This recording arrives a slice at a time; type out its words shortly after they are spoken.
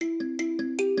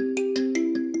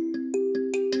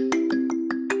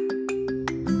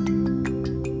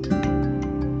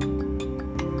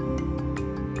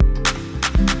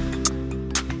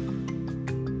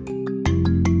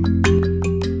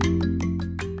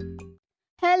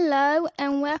Hello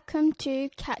and welcome to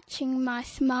Catching My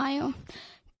Smile.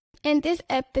 In this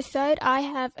episode, I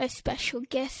have a special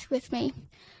guest with me,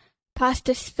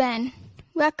 Pastor Sven.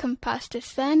 Welcome, Pastor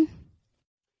Sven.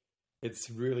 It's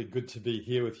really good to be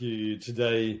here with you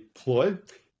today, Ploy.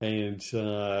 And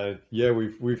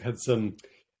we've had some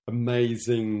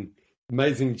amazing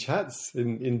chats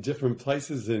in different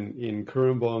places in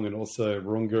Kurrumbong and also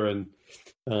Wahroonga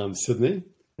and Sydney.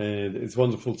 And it's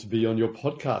wonderful to be on your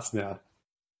podcast now.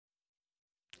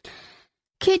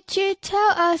 Could you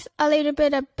tell us a little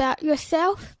bit about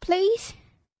yourself, please?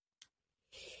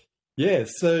 Yeah,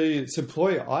 so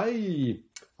Ploy, I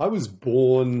was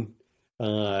born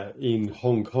in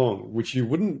Hong Kong, which you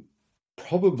wouldn't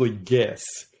probably guess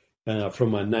from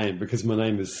my name, because my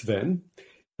name is Sven,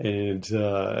 and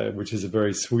which is a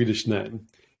very Swedish name,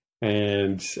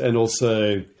 and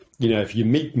also, if you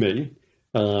meet me,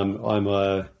 I'm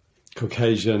a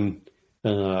Caucasian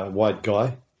white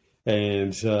guy,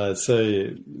 and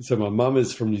so my mum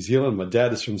is from New Zealand, my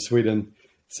dad is from Sweden,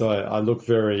 so I look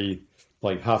very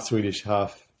like half Swedish,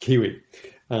 half Kiwi.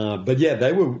 But yeah,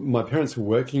 my parents were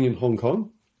working in Hong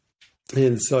Kong.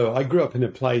 And so I grew up in a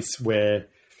place where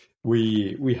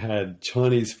we had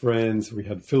Chinese friends, we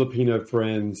had Filipino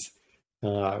friends,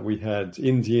 we had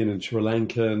Indian and Sri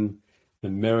Lankan,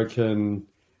 American,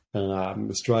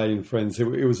 Australian friends. It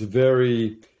was a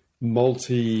very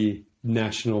multinational,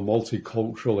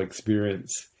 multicultural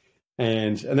experience.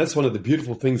 And that's one of the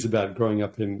beautiful things about growing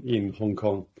up in Hong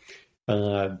Kong.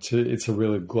 It's a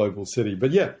really global city. But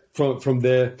yeah, from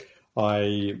there,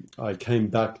 I came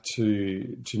back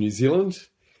to New Zealand,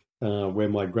 where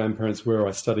my grandparents were.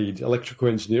 I studied electrical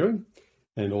engineering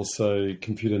and also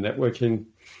computer networking,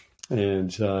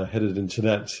 and headed into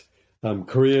that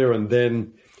career. And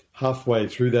then halfway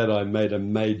through that, I made a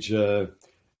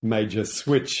major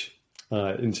switch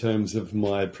in terms of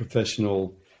my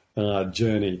professional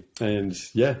journey. And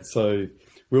yeah, so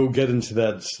we'll get into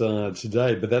that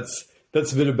today. But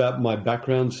that's a bit about my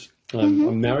background.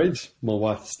 I'm married. My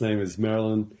wife's name is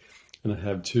Marilyn, and I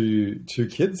have two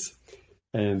kids,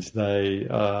 and they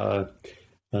are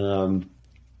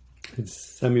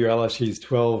it's Samuela, she's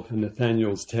 12, and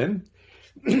Nathaniel's 10.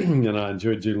 And I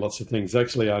enjoy doing lots of things.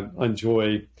 Actually, I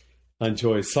enjoy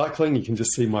cycling. You can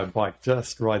just see my bike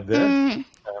just right there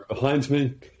behind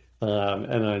me,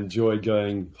 and I enjoy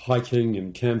going hiking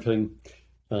and camping,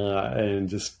 and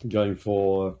just going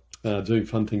for doing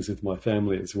fun things with my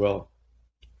family as well.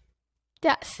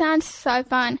 That sounds so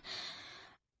fun.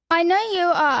 I know you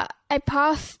are a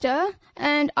pastor,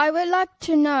 and I would like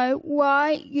to know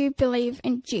why you believe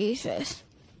in Jesus.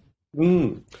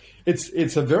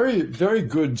 It's a very, very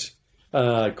good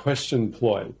question,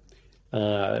 Ploy.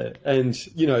 And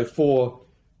for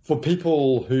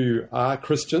people who are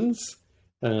Christians,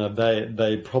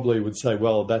 they probably would say,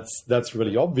 well, that's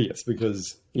really obvious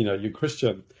because you're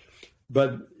Christian.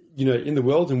 But in the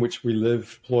world in which we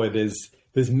live, Ploy,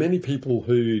 there's many people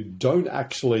who don't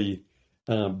actually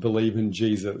believe in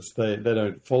Jesus. They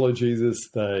don't follow Jesus.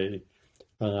 They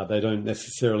don't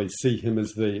necessarily see him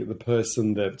as the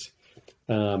person that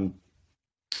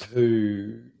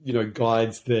who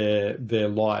guides their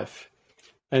life.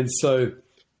 And so,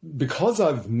 because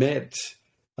I've met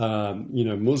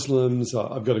Muslims,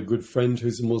 I've got a good friend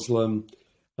who's a Muslim.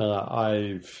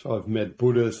 I've met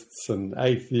Buddhists and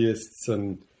atheists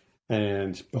and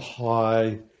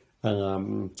Baha'i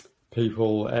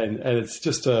people, and it's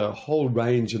just a whole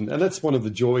range, and that's one of the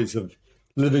joys of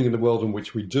living in the world in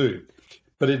which we do.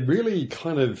 But it really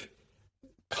kind of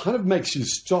makes you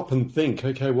stop and think,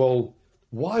 okay, well,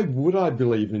 why would I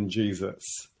believe in Jesus?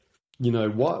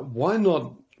 Why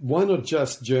not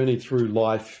just journey through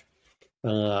life,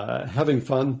 having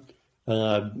fun,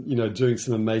 doing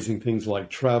some amazing things like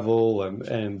travel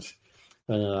and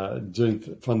doing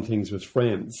fun things with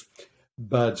friends.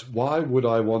 But why would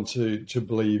I want to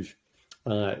believe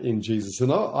in Jesus?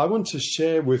 And I want to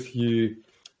share with you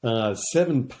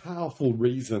 7 powerful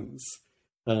reasons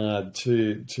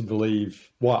to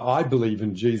believe why I believe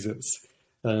in Jesus.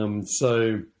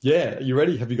 So yeah, are you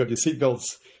ready? Have you got your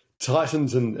seatbelts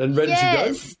tightened and ready to go?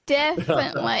 Yes,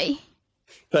 definitely.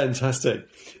 Fantastic.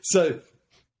 So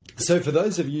for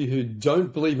those of you who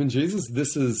don't believe in Jesus,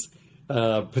 this is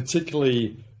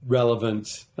particularly relevant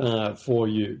for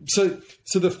you. So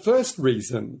the first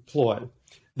reason, Ploy,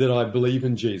 that I believe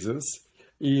in Jesus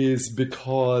is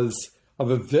because of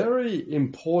a very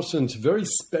important, very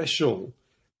special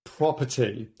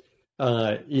property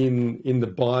in the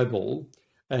Bible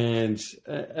and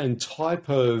type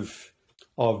of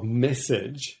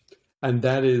message, and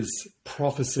that is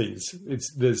prophecies.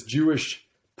 There's Jewish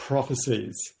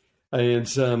prophecies And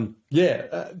have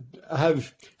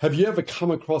you ever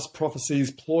come across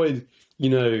prophecies, Ployd?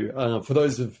 For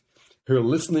those who are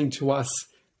listening to us,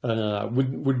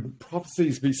 would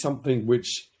prophecies be something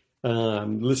which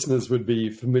listeners would be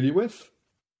familiar with?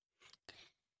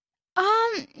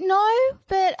 No,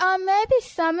 but maybe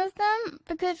some of them,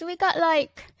 because we got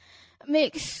like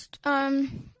mixed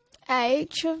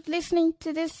age of listening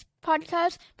to this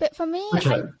podcast. But for me,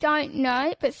 Okay. I don't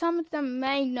know, but some of them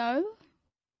may know.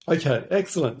 Okay,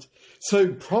 excellent.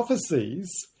 So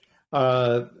prophecies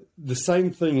are the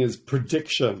same thing as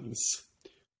predictions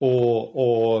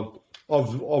or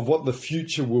of what the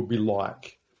future will be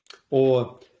like.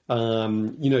 Or,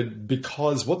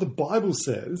 because what the Bible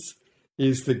says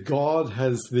is that God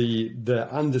has the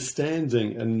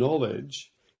understanding and knowledge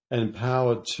and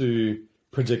power to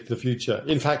predict the future.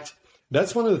 In fact,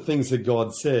 that's one of the things that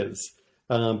God says,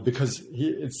 because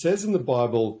it says in the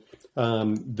Bible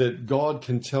that God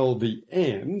can tell the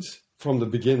end from the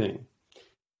beginning.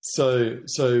 So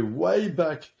way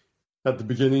back at the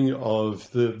beginning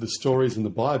of the stories in the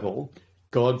Bible,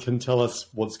 God can tell us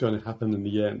what's going to happen in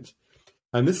the end.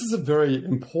 And this is a very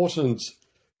important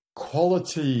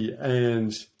quality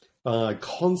and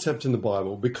concept in the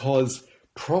Bible, because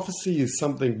prophecy is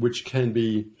something which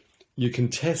you can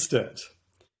test it.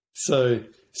 So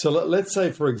let's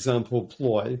say, for example,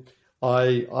 Ploy,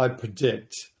 I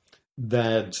predict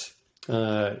that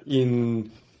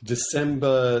in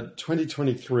December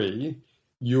 2023,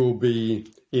 you'll be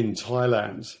in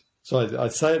Thailand. So I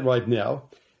say it right now,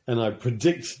 and I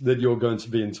predict that you're going to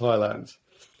be in Thailand.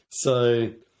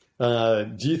 So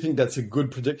do you think that's a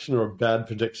good prediction or a bad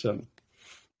prediction?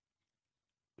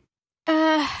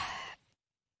 Well,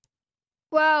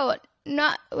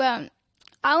 I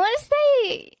want to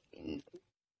say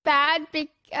bad.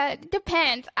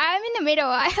 Depends. I'm in the middle.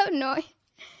 I don't know.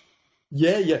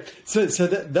 Yeah. So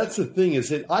that's the thing, is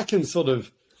that I can sort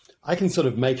of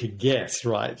make a guess,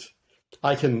 right?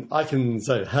 I can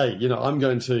say, hey, I'm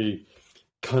going to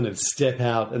kind of step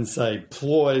out and say,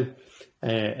 Ploy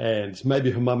and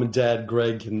maybe her mum and dad,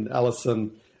 Greg and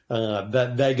Alison,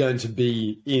 that they're going to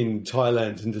be in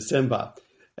Thailand in December,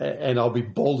 and I'll be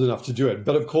bold enough to do it.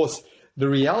 But of course, the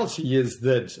reality is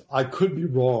that I could be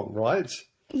wrong, right?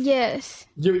 Yes.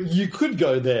 You could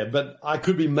go there, but I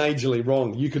could be majorly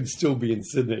wrong. You could still be in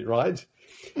Sydney, right?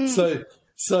 So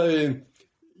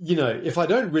if I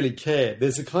don't really care,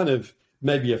 there's a kind of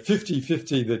maybe a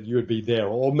 50-50 that you would be there,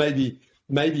 or maybe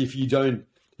if you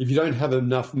don't have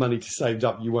enough money to save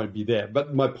up, you won't be there.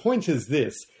 But my point is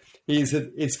this, is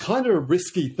that it's kind of a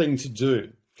risky thing to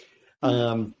do.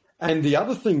 And the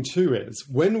other thing too is,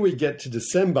 when we get to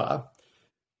December,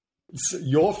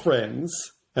 your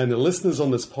friends and the listeners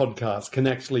on this podcast can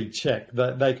actually check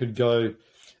that. They could go,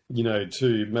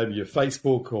 to maybe your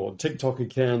Facebook or TikTok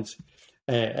account,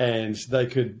 and they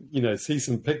could, see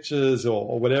some pictures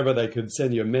or whatever. They could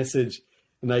send you a message,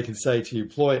 and they could say to you,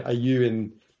 Ploy, are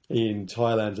you in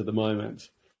Thailand at the moment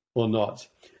or not?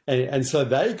 And so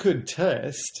they could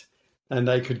test, and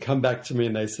they could come back to me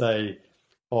and they say,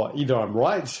 oh, either I'm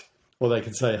right, or they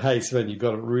could say, hey, Sven, you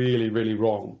got it really, really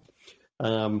wrong.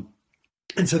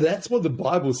 And so that's what the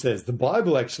Bible says. The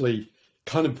Bible actually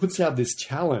kind of puts out this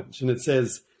challenge, and it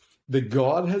says that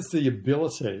God has the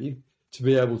ability to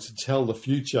be able to tell the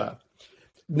future.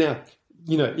 Now,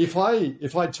 if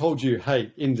I told you,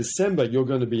 hey, in December you're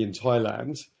going to be in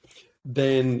Thailand,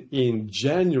 then in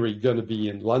January you're going to be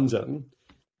in London,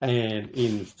 and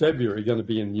in February you're going to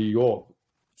be in New York,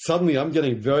 suddenly I'm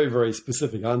getting very, very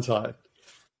specific, aren't I?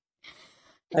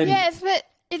 And yes, but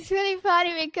it's really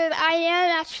funny because I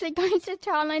am actually going to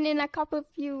Thailand in a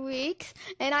few weeks,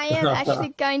 and I am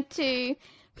actually going to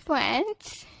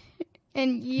France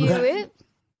and Europe.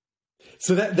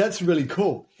 So that's really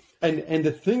cool. And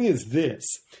the thing is this,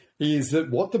 is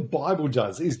that what the Bible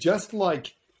does is, just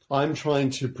like I'm trying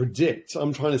to predict,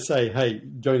 I'm trying to say, hey,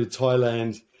 going to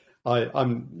Thailand,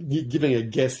 I'm giving a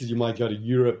guess that you might go to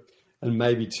Europe and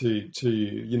maybe to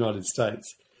United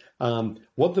States.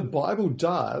 What the Bible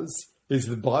does is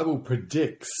the Bible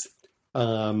predicts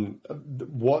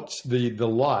what the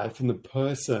life and the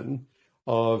person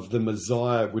of the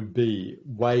Messiah would be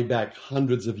way back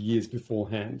hundreds of years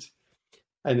beforehand.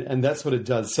 And that's what it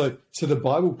does. So the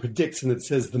Bible predicts, and it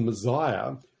says the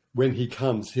Messiah, when he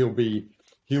comes, he'll be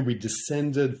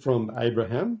descended from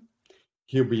Abraham.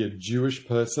 He'll be a Jewish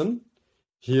person.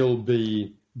 He'll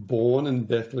be born in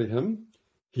Bethlehem.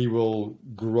 He will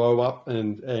grow up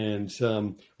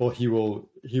or he will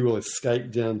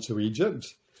escape down to Egypt.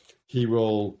 He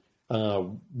will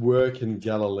work in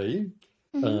Galilee.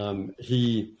 Mm-hmm.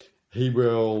 He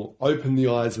will open the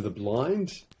eyes of the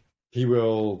blind. He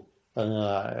will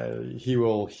He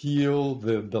will heal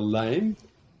the lame.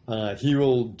 He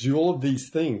will do all of these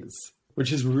things,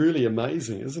 which is really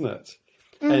amazing, isn't it?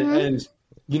 And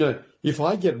if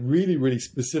I get really, really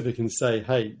specific and say,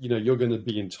 hey, you're going to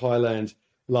be in Thailand,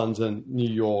 London, New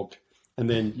York, and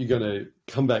then you're going to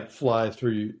come back, fly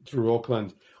through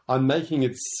Auckland, I'm making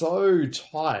it so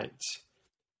tight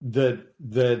that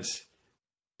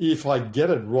if I get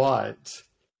it right,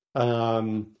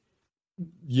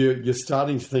 you're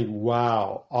starting to think,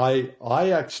 wow,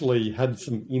 I actually had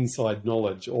some inside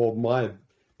knowledge, or my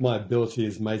ability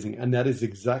is amazing. And that is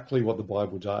exactly what the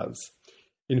Bible does.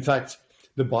 In fact,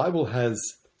 the Bible has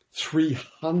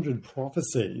 300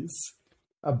 prophecies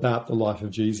about the life of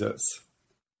Jesus.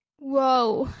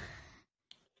 Whoa.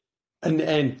 And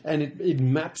it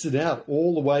maps it out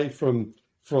all the way from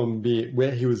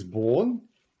where he was born,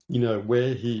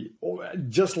 where he,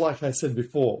 just like I said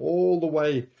before, all the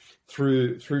way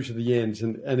through to the end,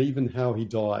 and even how he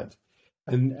died.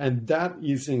 And that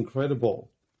is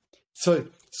incredible. So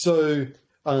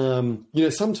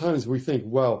sometimes we think,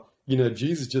 well,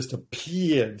 Jesus just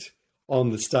appeared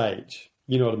on the stage.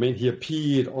 You know what I mean? He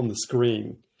appeared on the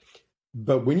screen.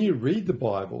 But when you read the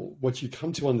Bible, what you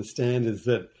come to understand is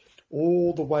that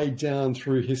all the way down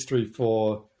through history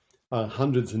for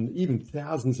hundreds and even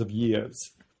thousands of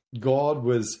years, God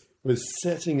was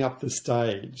setting up the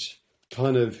stage,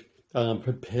 kind of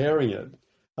preparing it,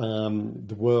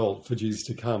 the world for Jesus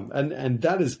to come. And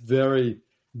that is very,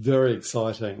 very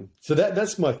exciting. So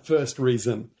that's my first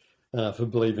reason for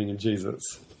believing in Jesus.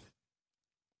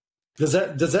 Does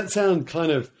that sound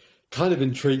kind of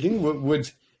intriguing?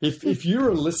 Would if you're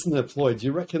a listener, Floyd, do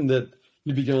you reckon that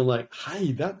you'd be going like,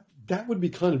 hey, that would be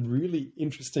kind of really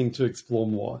interesting to explore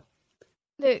more?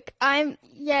 Look,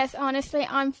 honestly,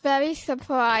 I'm very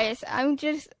surprised. I'm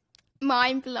just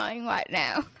mind blown right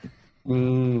now.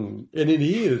 And it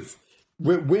is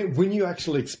when you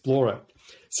actually explore it.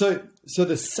 So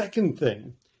the second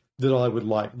thing that I would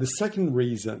like, the second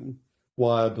reason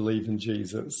why I believe in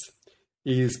Jesus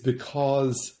is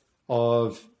because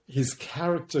of his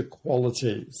character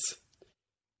qualities.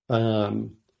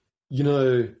 One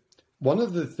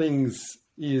of the things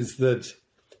is that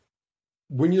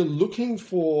when you're looking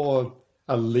for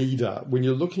a leader, when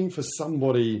you're looking for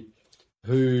somebody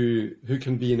who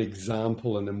can be an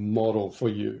example and a model for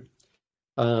you,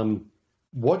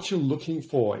 what you're looking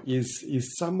for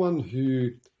is someone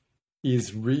who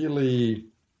is really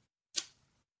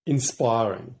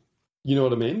inspiring. You know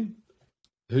what I mean?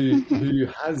 Who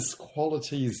has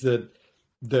qualities that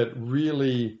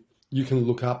really you can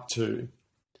look up to.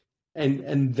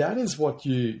 And that is what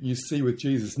you see with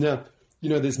Jesus. Now,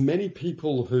 there's many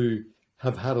people who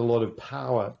have had a lot of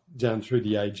power down through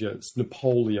the ages.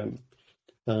 Napoleon,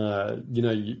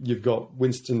 you've got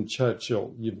Winston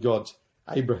Churchill, you've got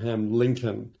Abraham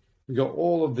Lincoln, you've got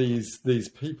all of these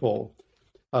people.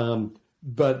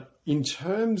 But in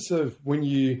terms of when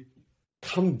you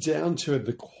come down to it,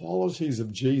 the qualities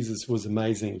of Jesus was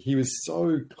amazing. He was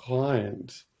so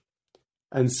kind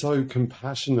and so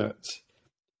compassionate.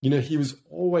 He was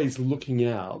always looking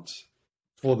out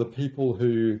for the people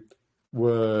who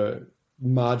were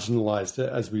marginalized,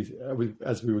 as we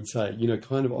would say,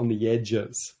 kind of on the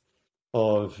edges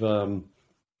of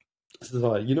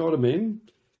society. You know what I mean?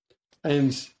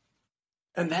 And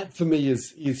that for me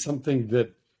is something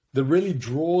that really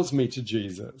draws me to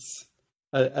Jesus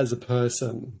as a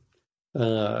person.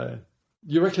 Do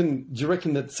you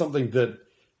reckon that's something that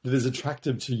is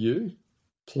attractive to you,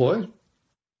 Floyd?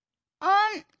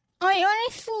 I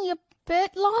honestly a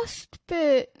bit lost,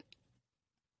 but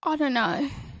I don't know.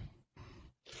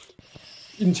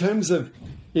 In terms of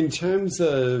if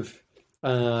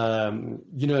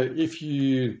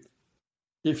you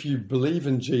believe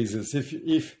in Jesus, if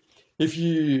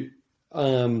you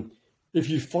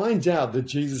find out that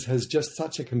Jesus has just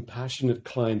such a compassionate,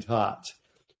 kind heart,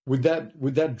 would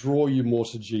that draw you more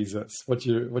to Jesus? What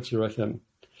you reckon?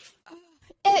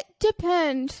 It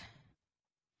depends.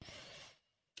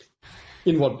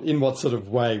 In what sort of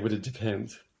way would it depend?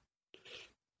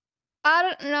 I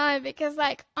don't know, because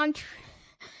I'm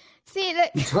you're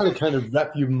trying to kind of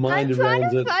wrap your mind around it.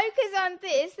 I'm trying to focus on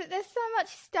this, but there's so much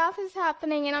stuff is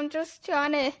happening, and I'm just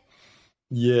trying to.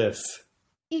 Yes.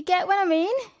 You get what I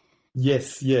mean?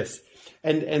 Yes.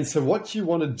 And so what you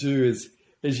want to do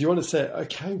is you want to say,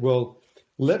 okay, well,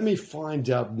 let me find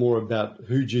out more about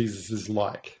who Jesus is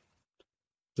like.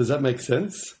 Does that make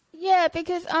sense? Yeah,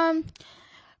 because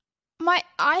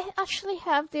I actually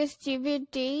have this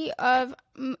DVD of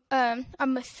a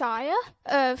Messiah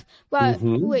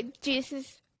with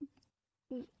Jesus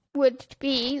would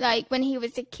be like when he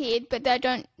was a kid, but I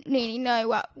don't really know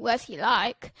what was he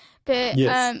like. But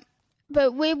Yes.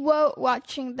 but we were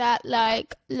watching that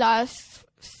like last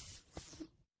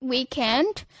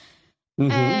weekend,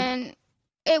 Mm-hmm. and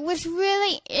it was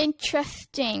really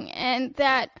interesting. And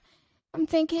that I'm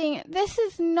thinking, this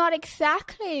is not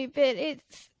exactly, but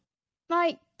it's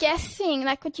like guessing,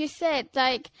 like what you said,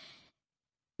 like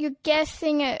you're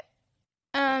guessing at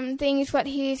things what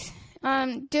he's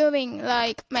doing,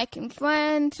 like making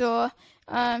friends, or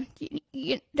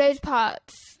those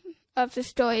parts of the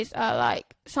stories are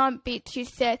like some bits you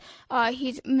said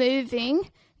he's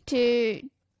moving to,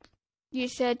 you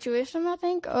said Jerusalem, I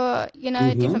think, or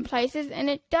Mm-hmm. different places, and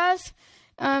it does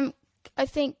I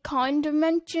think kind of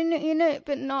mention it in it,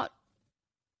 but not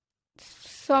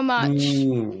so much.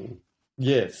 Mm.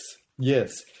 Yes.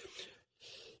 Yes.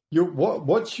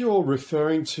 What you're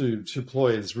referring to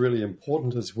Ploy is really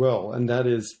important as well, and that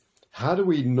is, how do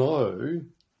we know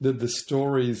that the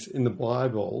stories in the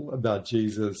Bible about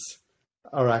Jesus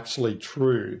are actually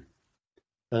true?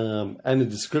 And the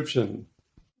description,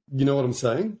 you know what I'm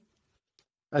saying?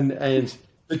 And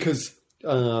because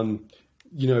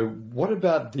what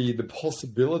about the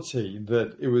possibility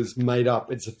that it was made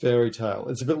up? It's a fairy tale.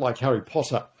 It's a bit like Harry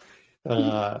Potter.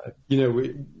 Uh,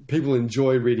 People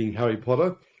enjoy reading Harry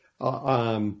Potter.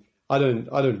 I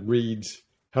don't read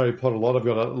Harry Potter a lot. I've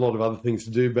got a lot of other things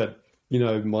to do, but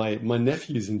my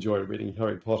nephews enjoy reading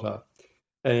Harry Potter,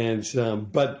 and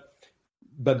but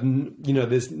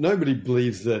there's nobody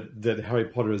believes that Harry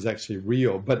Potter is actually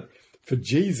real. But for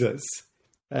Jesus,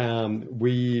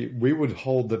 we would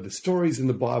hold that the stories in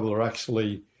the Bible are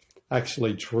actually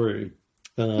true.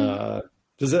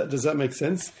 Does that make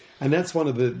sense? And that's one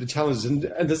of the challenges. And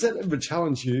does that ever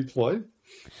challenge you, Chloe?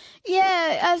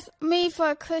 Yeah, as me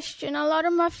for a Christian, a lot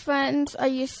of my friends are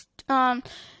used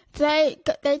they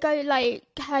go like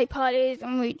Harry Potters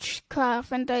and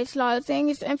witchcraft and those sort of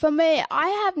things. And for me, I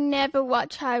have never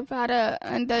watched Harry Potter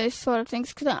and those sort of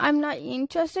things because I'm not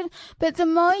interested. But the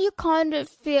more you kind of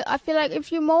I feel like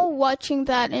if you're more watching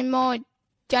that and more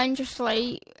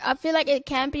dangerously, I feel like it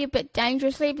can be a bit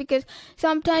dangerously, because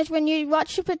sometimes when you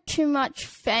watch a bit too much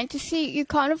fantasy, you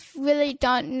kind of really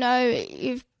don't know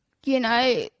if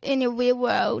in your real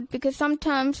world. Because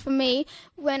sometimes for me,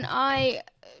 when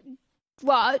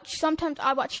sometimes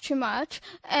I watch too much,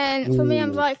 and for me,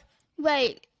 I'm Mm, like,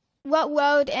 wait, what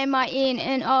world am I in?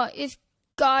 And is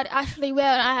God actually real?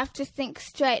 And I have to think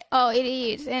straight, it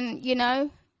is, and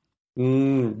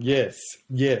yes,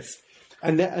 yes.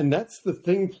 And that's the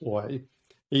thing, Ploy.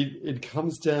 It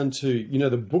comes down to,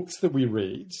 the books that we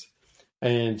read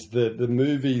and the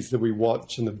movies that we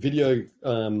watch and the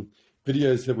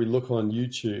videos that we look on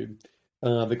YouTube.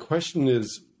 The question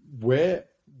is, where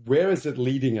is it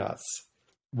leading us?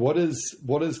 What is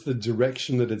the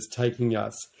direction that it's taking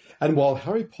us? And while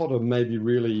Harry Potter may be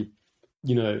really,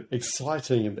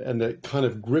 exciting and kind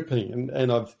of gripping,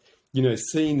 and I've,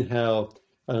 seen how,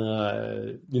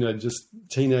 just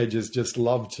teenagers just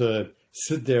love to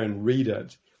sit there and read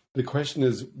it. The question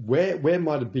is, where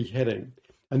might it be heading?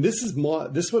 And this is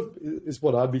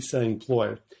what I'd be saying,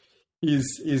 Ploy,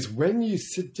 is when you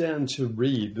sit down to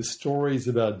read the stories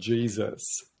about Jesus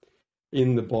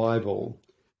in the Bible,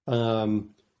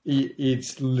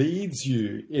 it leads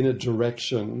you in a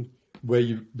direction where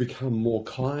you become more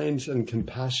kind and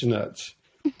compassionate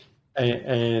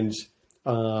and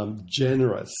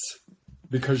generous,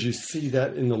 because you see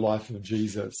that in the life of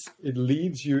Jesus. It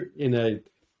leads you in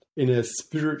a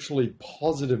spiritually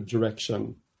positive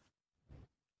direction.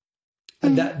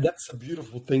 And that's the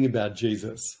beautiful thing about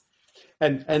Jesus.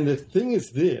 And the thing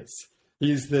is this,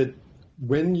 is that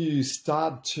when you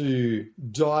start to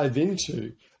dive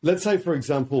into, let's say, for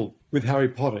example, with Harry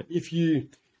Potter, if you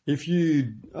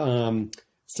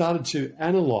started to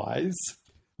analyze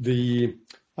the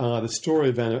story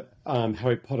of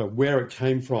Harry Potter, where it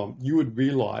came from, you would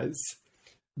realize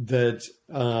that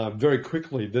very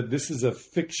quickly that this is a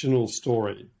fictional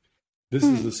story. This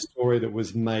is a story that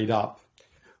was made up.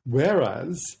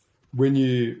 Whereas when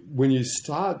you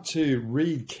start to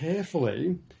read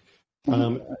carefully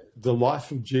the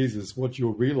life of Jesus, what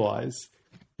you'll realize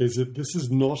is that this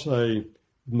is not a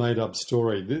made-up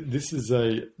story. This is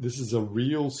a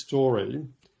real story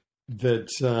that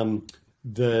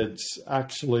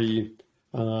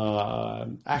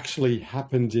actually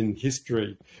happened in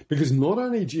history. Because not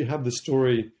only do you have the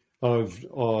story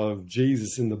of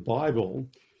Jesus in the Bible,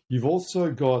 you've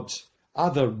also got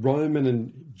other Roman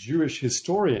and Jewish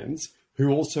historians who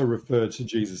also refer to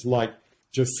Jesus, like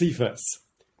Josephus,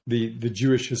 the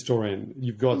Jewish historian.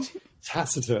 You've got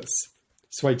Tacitus,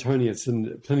 Suetonius,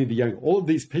 and Pliny the Younger, all of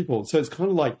these people. So it's kind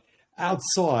of like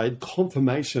outside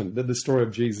confirmation that the story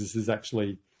of Jesus is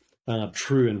actually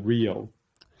true and real.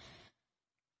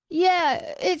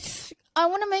 Yeah, I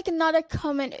want to make another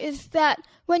comment, is that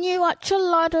when you watch a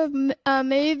lot of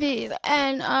movies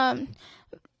and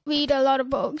read a lot of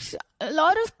books, a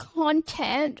lot of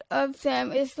content of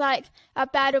them is like a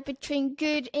battle between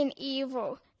good and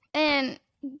evil. And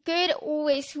good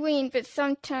always wins, but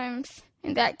sometimes,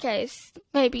 in that case,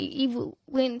 maybe evil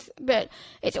wins. But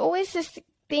it's always this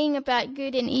thing about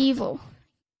good and evil.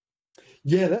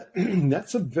 Yeah,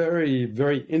 that's a very,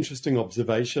 very interesting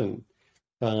observation,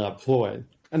 Ploy.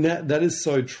 And that is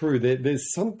so true.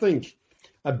 There's something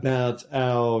about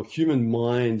our human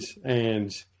mind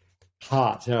and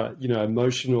heart, our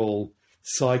emotional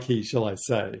psyche, shall I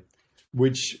say,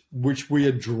 which we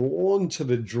are drawn to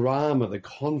the drama, the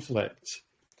conflict,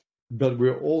 but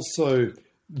we're also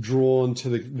drawn to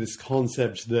this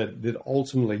concept that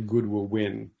ultimately good will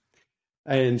win.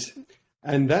 And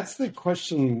that's the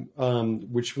question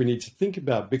which we need to think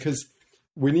about, because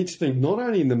we need to think not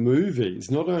only in the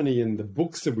movies, not only in the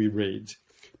books that we read,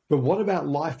 but what about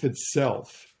life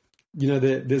itself?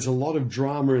 There's a lot of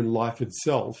drama in life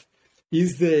itself.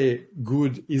 Is there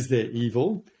good? Is there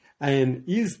evil? And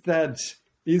is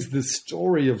the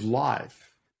story of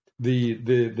life, the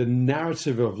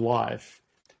narrative of life,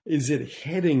 is it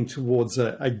heading towards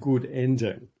a good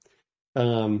ending?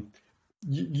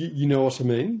 You know what I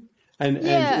mean? And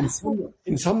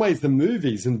in some ways, the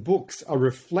movies and books are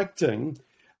reflecting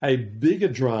a bigger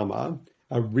drama,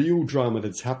 a real drama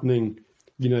that's happening,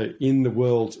 in the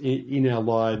world, in our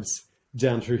lives,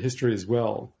 down through history as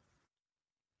well.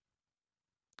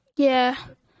 Yeah.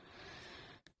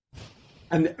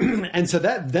 And so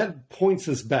that points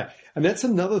us back, and that's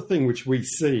another thing which we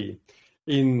see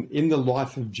in the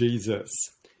life of Jesus,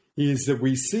 is that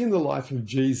we see in the life of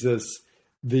Jesus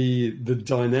the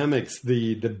dynamics,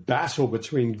 the battle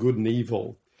between good and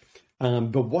evil.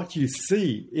 But what you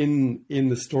see in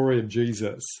the story of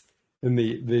Jesus, in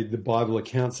the Bible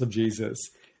accounts of Jesus,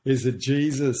 is that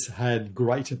Jesus had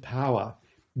greater power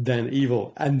than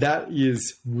evil. And that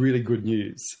is really good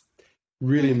news,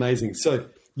 really amazing. So,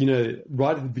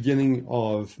 right at the beginning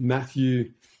of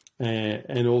Matthew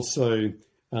and also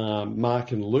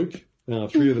Mark and Luke,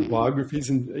 three of the biographies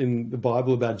in the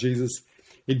Bible about Jesus,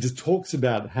 it just talks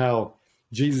about how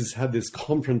Jesus had this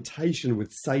confrontation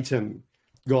with Satan,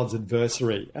 God's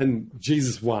adversary, and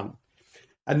Jesus won.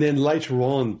 And then later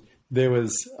on, there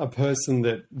was a person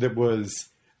that was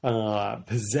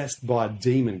possessed by a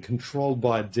demon, controlled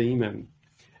by a demon.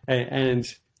 And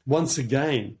once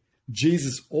again,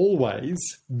 Jesus always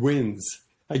wins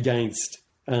against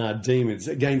demons,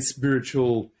 against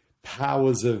spiritual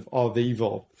powers of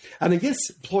evil. And I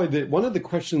guess, Ploy, one of the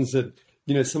questions that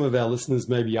some of our listeners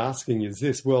may be asking is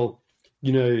this: well,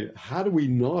 how do we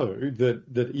know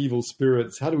that evil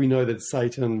spirits? How do we know that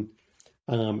Satan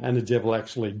and the devil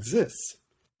actually exists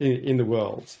in the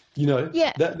world?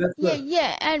 Yeah,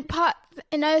 and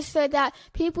also that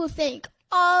people think,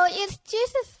 oh, it's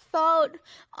Jesus' fault.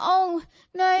 Oh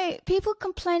no, people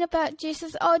complain about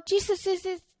Jesus. Oh, Jesus is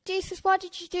this. Jesus, why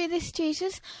did you do this,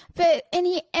 Jesus? But in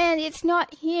the end, it's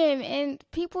not him. And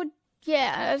people,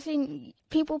 I think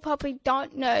people probably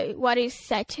don't know what is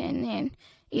Satan and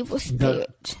evil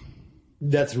spirit.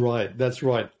 That's right.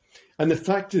 And the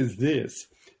fact is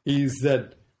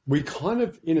that we kind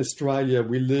of, in Australia,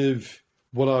 we live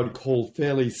what I would call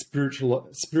fairly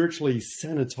spiritually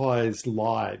sanitized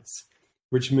lives,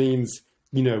 which means,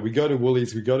 we go to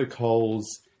Woolies, we go to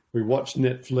Coles, we watch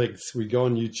Netflix, we go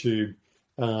on YouTube.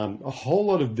 A whole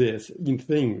lot of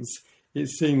things, it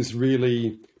seems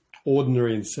really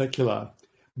ordinary and secular.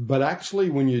 But actually,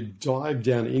 when you dive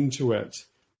down into it,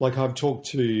 like I've talked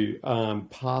to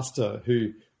pastor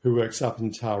who works up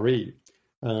in Taree,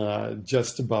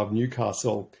 just above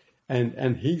Newcastle,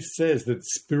 and he says that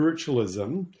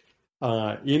spiritualism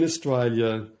in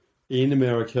Australia, in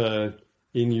America,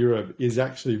 in Europe is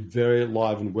actually very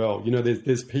alive and well.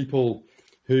 There's people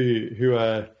who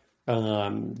are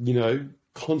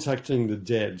contacting the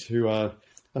dead, who are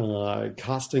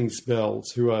casting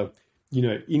spells, who are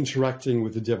interacting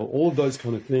with the devil, all of those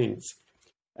kind of things.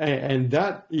 And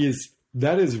that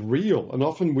is real. And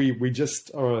often we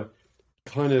just are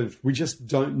we just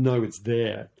don't know it's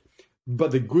there.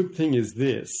 But the good thing is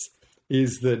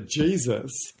that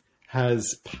Jesus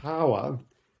has power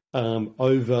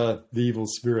over the evil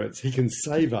spirits. He can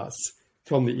save us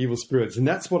from the evil spirits. And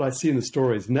that's what I see in the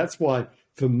stories. And that's why,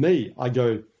 for me,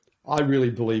 I really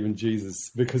believe in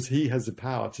Jesus, because he has the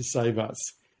power to save us.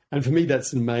 And for me,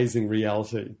 that's an amazing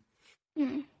reality.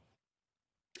 Mm.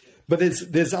 But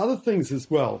there's other things as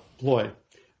well, Ploy,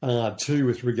 too,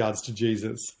 with regards to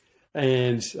Jesus.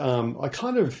 And I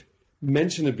kind of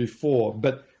mentioned it before,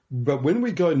 but when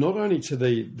we go not only to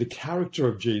the character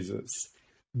of Jesus,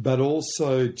 but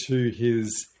also to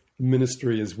his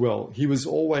ministry as well, he was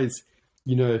always,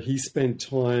 he spent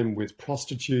time with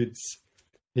prostitutes.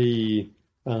 He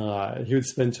would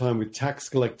spend time with tax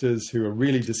collectors who were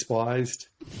really despised,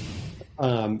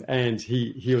 and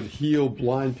he would heal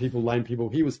blind people, lame people.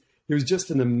 He was just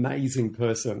an amazing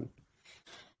person.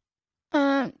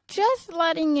 Just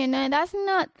letting you know, that's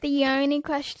not the only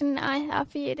question I have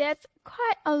for you. There's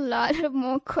quite a lot of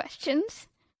more questions.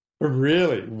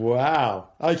 Really? Wow.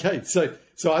 Okay, so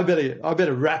I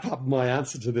better wrap up my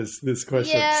answer to this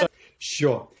question. Yeah.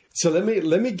 Sure. So let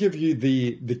me give you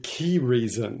the key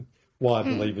reason why I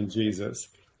believe in Jesus,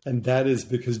 and that is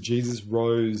because Jesus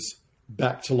rose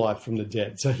back to life from the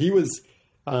dead. So he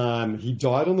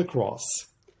died on the cross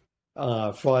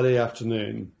Friday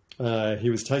afternoon. He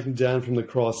was taken down from the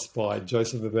cross by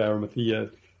Joseph of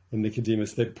Arimathea and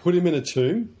Nicodemus. They put him in a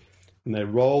tomb, and they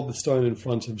rolled the stone in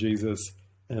front of Jesus,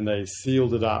 and they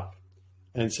sealed it up.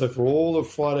 And so for all of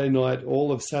Friday night,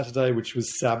 all of Saturday, which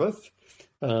was Sabbath,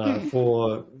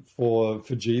 for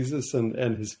Jesus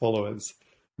and his followers,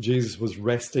 Jesus was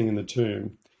resting in the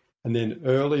tomb. And then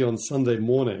early on Sunday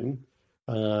morning,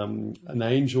 an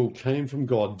angel came from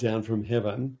God down from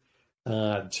heaven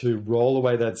to roll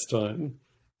away that stone,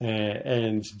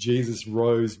 and Jesus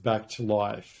rose back to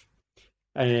life.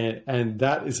 And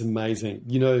that is amazing.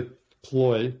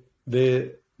 Ploy,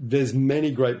 there's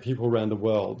many great people around the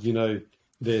world.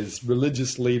 There's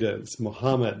religious leaders,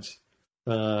 Muhammad,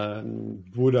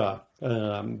 Buddha,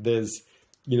 there's,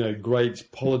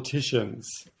 great politicians,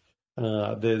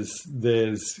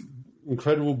 there's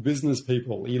incredible business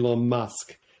people, Elon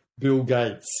Musk, Bill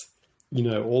Gates,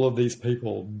 all of these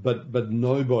people, but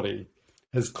nobody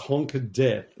has conquered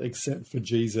death except for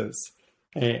Jesus,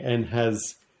 and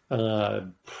has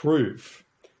proof,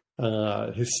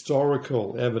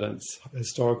 historical evidence,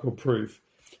 historical proof.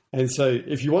 And so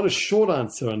if you want a short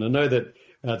answer, and I know that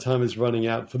our time is running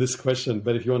out for this question,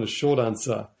 but if you want a short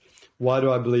answer, why do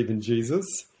I believe in Jesus?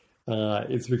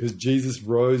 It's because Jesus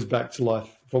rose back to life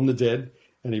from the dead,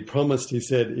 and he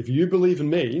said, if you believe in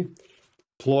me,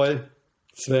 Ploy,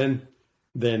 Sven,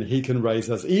 then he can raise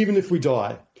us. Even if we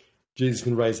die, Jesus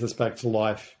can raise us back to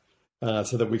life,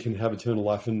 so that we can have eternal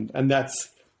life. And that's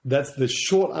the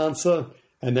short answer,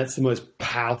 and that's the most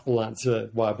powerful answer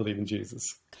why I believe in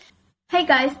Jesus. Hey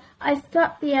guys, I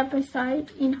stopped the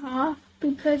episode in half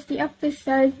because the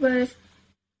episode was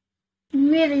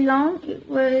really long. It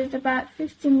was about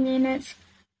 15 minutes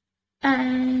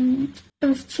and it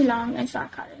was too long, and so I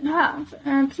cut it in half.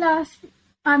 And plus,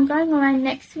 I'm going away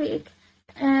next week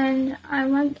and I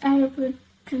won't be able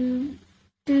to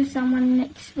do someone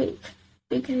next week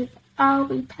because I'll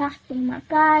be packing my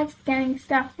bags, getting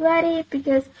stuff ready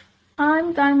because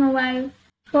I'm going away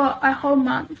for a whole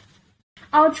month.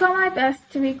 I'll try my best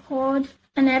to record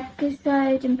an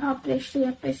episode and publish the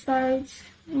episodes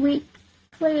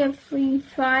weekly every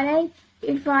Friday.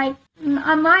 If I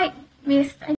might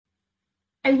miss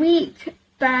a week,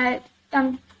 but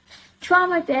try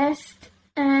my best.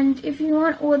 And if you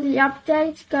want all the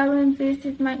updates, go and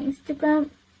visit my Instagram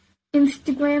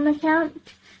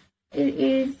account. It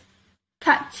is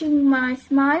Catching My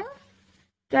Smile.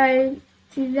 Go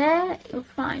to there, you'll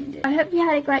find it. I hope you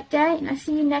had a great day, and I'll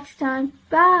see you next time.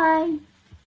 Bye!